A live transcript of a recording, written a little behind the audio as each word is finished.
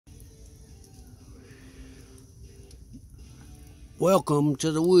Welcome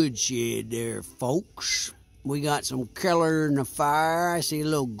to the woodshed there, folks. We got some color in the fire. I see a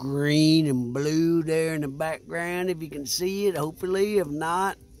little green and blue there in the background, if you can see it, hopefully. If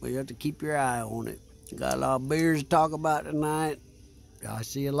not, we have to keep your eye on it. Got a lot of beers to talk about tonight. I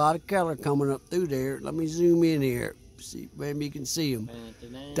see a lot of color coming up through there. Let me zoom in here. See, maybe you can see them.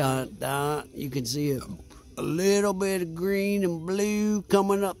 Dun, dun. You can see a little bit of green and blue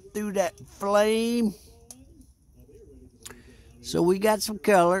coming up through that flame. So we got some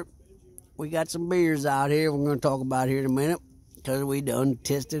color. We got some beers out here we're going to talk about here in a minute, because we done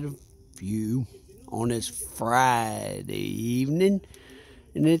tested a few on this Friday evening.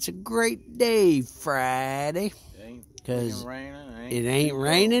 And it's a great day Friday, because it ain't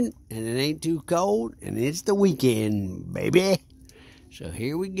raining and it ain't too cold, and it's the weekend, baby. So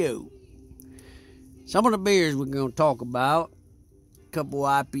here we go. Some of the beers we're going to talk about. A couple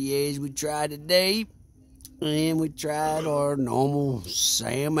IPAs we tried today. And we tried our normal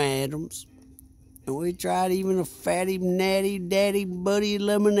Sam Adams. And we tried even a Fatty Natty Daddy Buddy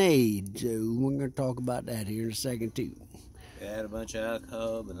Lemonade. So we're going to talk about that here in a second too. It had a bunch of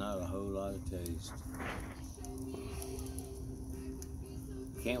alcohol, but not a whole lot of taste.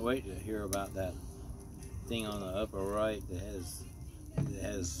 Can't wait to hear about that thing on the upper right that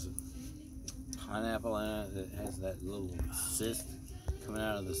has pineapple in it, that has that little cyst coming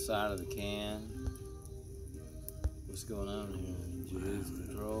out of the side of the can. What's going on here? Did you lose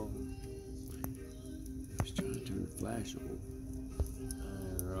control? Just trying to turn the flash on.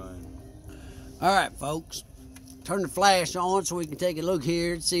 Right. All right, folks. Turn the flash on so we can take a look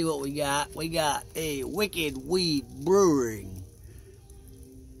here and see what we got. We got a Wicked Weed Brewing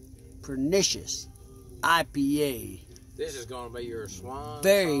Pernicious IPA. This is going to be your swan.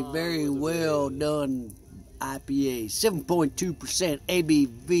 Very well done IPA. 7.2%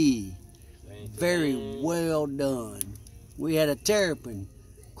 ABV. Very well done. We had a Terrapin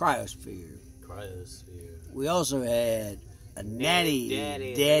Cryosphere. We also had a Natty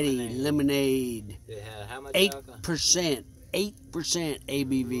Daddy Lemonade. It had how much 8%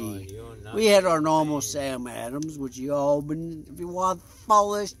 ABV. We had our normal Sam Adams, which you all been, if you want to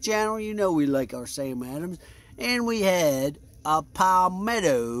follow this channel, you know we like our Sam Adams. And we had a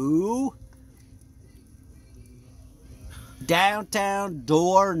Palmetto Downtown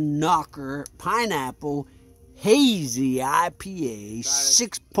Door Knocker Pineapple Hazy IPA,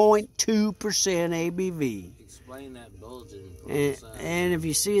 6.2% ABV. Explain that bulging from the side. And if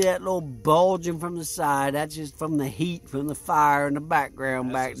you see that little bulging from the side, that's just from the heat from the fire in the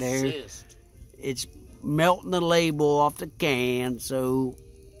background back there. It's melting the label off the can, so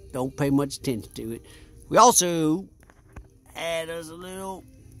don't pay much attention to it. We also had us a little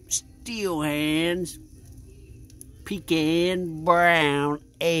Steel Hands Pecan Brown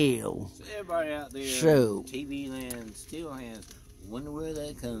Ale. So everybody out there, TV land, Steel Hands, wonder where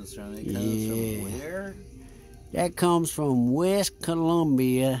that comes from. It comes from where? That comes from West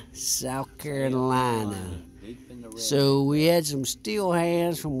Columbia, South Carolina. So we had some Steel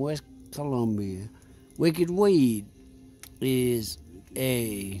Hands from West Columbia. Wicked Weed is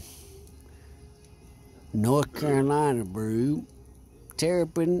a North Carolina brew.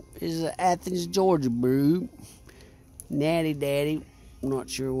 Terrapin is an Athens, Georgia brew. Natty Daddy, I'm not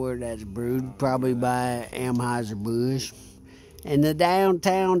sure where that's brewed, probably by Anheuser-Busch. And the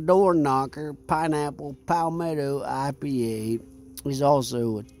Downtown Door Knocker Pineapple Palmetto IPA is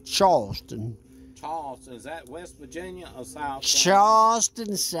also a Charleston. Charleston, is that West Virginia or South?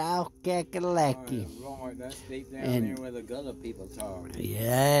 Charleston, South Kakalaki. Lord, that's deep down there where the gutter people talk.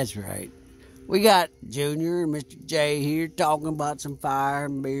 Yeah, that's right. We got Junior and Mr. J here talking about some fire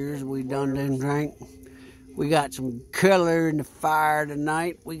and beers we done drink. We got some color in the fire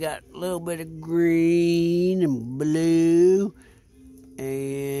tonight. We got a little bit of green and blue.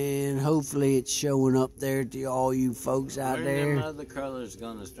 And hopefully it's showing up there to all you folks out there. When are other colors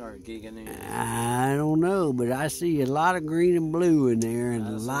going to start gigging in? I don't know, but I see a lot of green and blue in there. And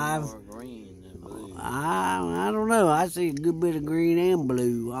more green than blue. I don't know. I see a good bit of green and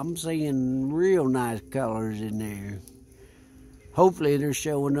blue. I'm seeing real nice colors in there. Hopefully they're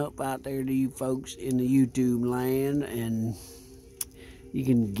showing up out there to you folks in the YouTube land, and you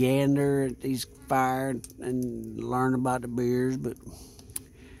can gander at these fire and learn about the beers. But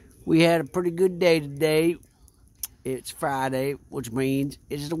we had a pretty good day today. It's Friday, which means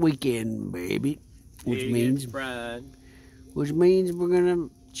it's the weekend, baby. Which means we're gonna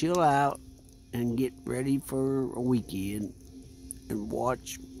chill out and get ready for a weekend and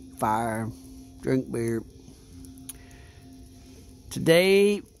watch fire, drink beer.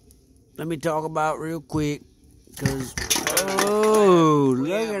 Today, let me talk about real quick, because, oh,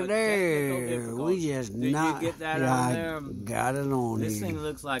 look at there. We just knocked you get that on there? Got it on This here. thing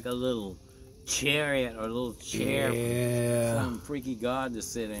looks like a little chariot or a little chair for some freaky god to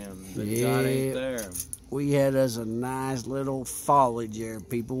sit in, but God ain't there. We had us a nice little foliage there,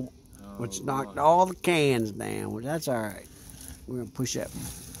 people, which knocked all the cans down. Well, that's all right. We're gonna push that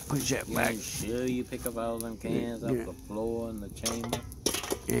back. Sure, you pick up all them cans off the floor in the chamber.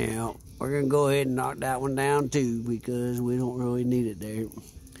 Yeah, we're gonna go ahead and knock that one down too because we don't really need it there.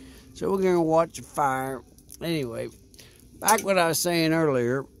 So we're gonna watch the fire. Anyway, back what I was saying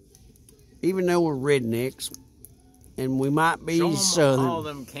earlier. Even though we're rednecks and we might be Show southern, all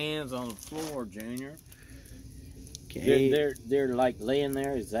them cans on the floor, Junior. Okay. They're like laying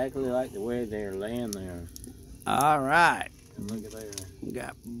there exactly like the way they're laying there. All right. And look at there. We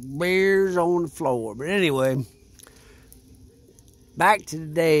got beers on the floor. But anyway, back to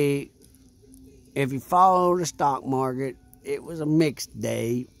today. If you follow the stock market, it was a mixed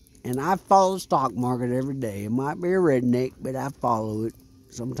day. And I follow the stock market every day. It might be a redneck, but I follow it.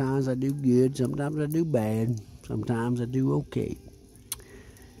 Sometimes I do good, sometimes I do bad, sometimes I do okay.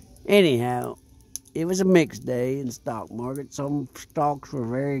 Anyhow, it was a mixed day in the stock market. Some stocks were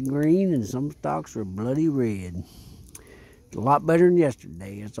very green and some stocks were bloody red. It's a lot better than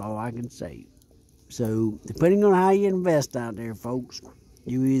yesterday, that's all I can say. So, depending on how you invest out there, folks,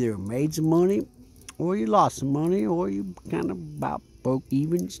 you either made some money, or you lost some money, or you kind of about broke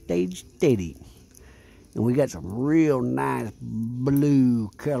even, stayed steady. And we got some real nice blue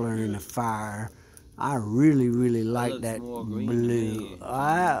color in the fire. I really, really like that blue.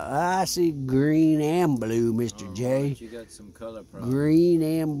 I see green and blue, Mr. J. You got some color problems. Green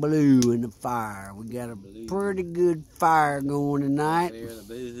and blue in the fire. We got a pretty good fire going tonight. Here, the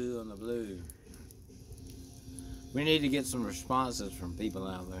boo-hoo on the blue. We need to get some responses from people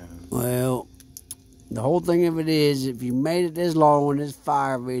out there. Well, the whole thing of it is, if you made it this long in this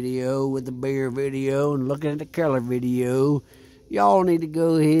fire video with the beer video and looking at the color video, y'all need to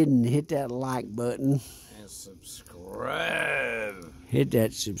go ahead and hit that like button. And subscribe. Hit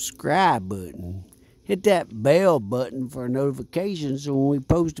that subscribe button. Hit that bell button for notifications so when we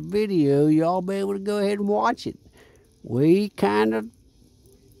post a video, y'all be able to go ahead and watch it. We kind of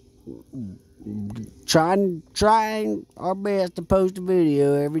trying our best to post a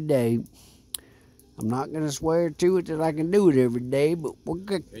video every day. I'm not going to swear to it that I can do it every day, but we're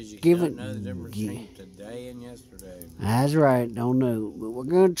going to give it. Know the difference between today and yesterday. That's right, don't know. But we're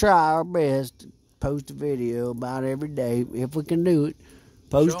going to try our best to post a video about every day if we can do it.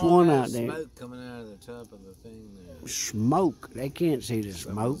 Post one out there. Smoke coming out of the top of the thing there. Smoke. They can't see the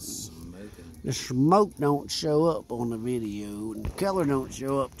smoke. The smoke don't show up on the video, and the color don't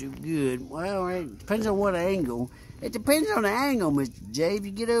show up too good. Well, it depends on what angle. It depends on the angle, Mr. J. If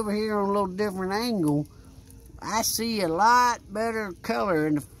you get over here on a little different angle, I see a lot better color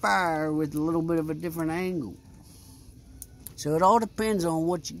in the fire with a little bit of a different angle. So it all depends on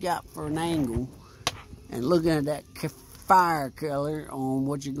what you got for an angle and looking at that fire color on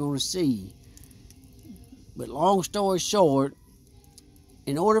what you're going to see. But long story short,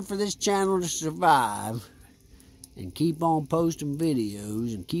 in order for this channel to survive and keep on posting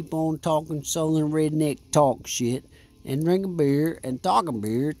videos and keep on talking Southern redneck talk shit and drinking beer,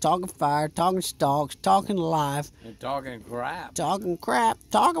 talking fire, talking stocks, talking life, and talking crap,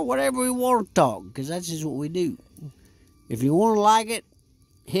 talking whatever we want to talk, because that's just what we do. If you want to like it,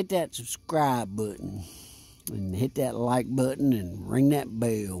 hit that subscribe button and hit that like button and ring that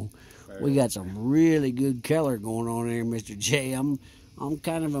bell. We got some really good color going on there, Mr. J. I'm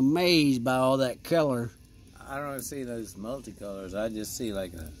kind of amazed by all that color. I don't see those multicolors. I just see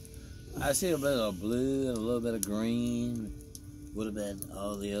I see a bit of blue and a little bit of green. What about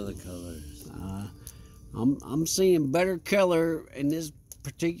all the other colors? I'm seeing better color in this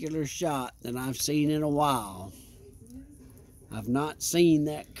particular shot than I've seen in a while. I've not seen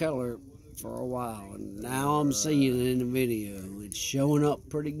that color for a while, and now I'm seeing it in the video. It's showing up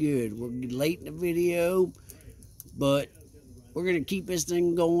pretty good. We're late in the video, but we're going to keep this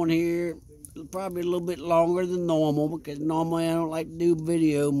thing going here probably a little bit longer than normal, because normally I don't like to do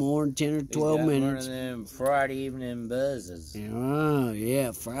video more than 10 or 12 minutes. One of them Friday evening buzzes. Oh,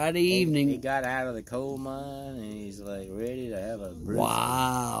 yeah, Friday evening. He got out of the coal mine, and he's like ready to have a brewski.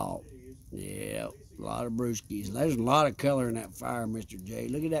 Wow. Yeah, a lot of brewskis. There's a lot of color in that fire, Mr. J.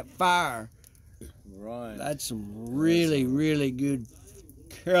 Look at that fire. Right. That's some really, really good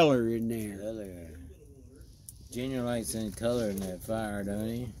color in there. Junior likes any color in that fire, don't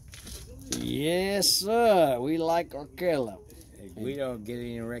he? Yes, sir. We like our color. If we don't get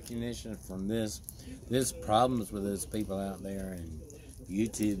any recognition from this, there's problems with those people out there in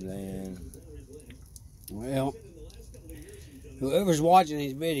YouTube land. Well, whoever's watching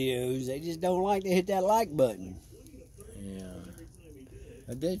these videos, they just don't like to hit that like button. Yeah.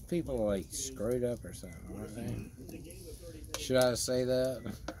 I think people are like screwed up or something, aren't they? Should I say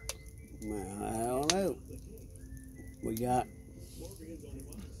that? Well, I don't know. We got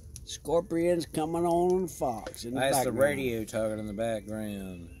scorpions coming on the fox in the That's background. the radio talking in the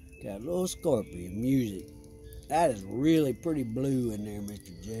background. Got a little scorpion music. That is really pretty blue in there,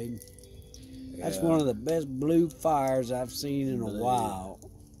 Mr. J. That's Yeah. one of the best blue fires I've seen in a Blue. while.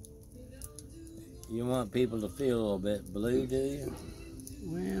 You want people to feel a little bit blue, do you?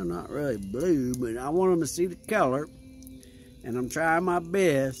 Well, not really blue, but I want them to see the color. And I'm trying my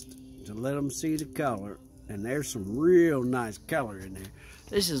best to let them see the color. And there's some real nice color in there.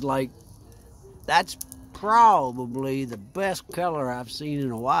 This is like, that's probably the best color I've seen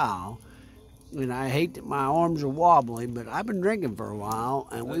in a while. And I hate that my arms are wobbly, but I've been drinking for a while,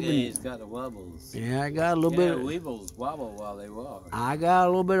 and we've been. He's got the wobbles. Yeah, I got a little bit. Weebles wobble while they walk. I got a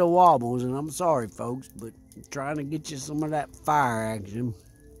little bit of wobbles, and I'm sorry, folks, but I'm trying to get you some of that fire action.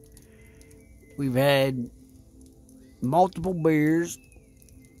 We've had multiple beers,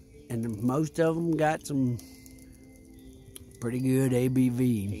 and most of them got some pretty good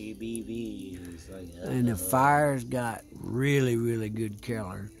ABV. ABV. Like, And the fire's got really, really good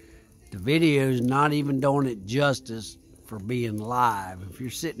color. The video's not even doing it justice for being live. If you're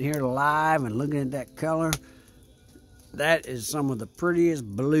sitting here live and looking at that color, that is some of the prettiest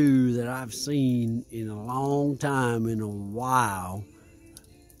blue that I've seen in a long time, in a while.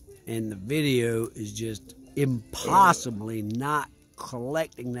 And the video is just impossibly not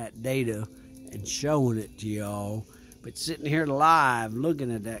collecting that data and showing it to y'all. But sitting here live looking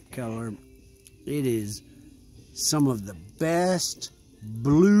at that color, it is some of the best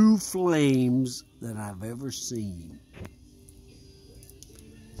blue flames that I've ever seen.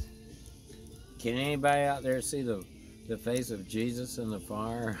 Can anybody out there see the face of Jesus in the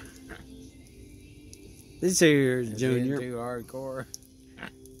fire? This here is Is it Junior too hardcore?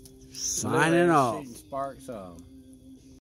 signing off. Shooting sparks off.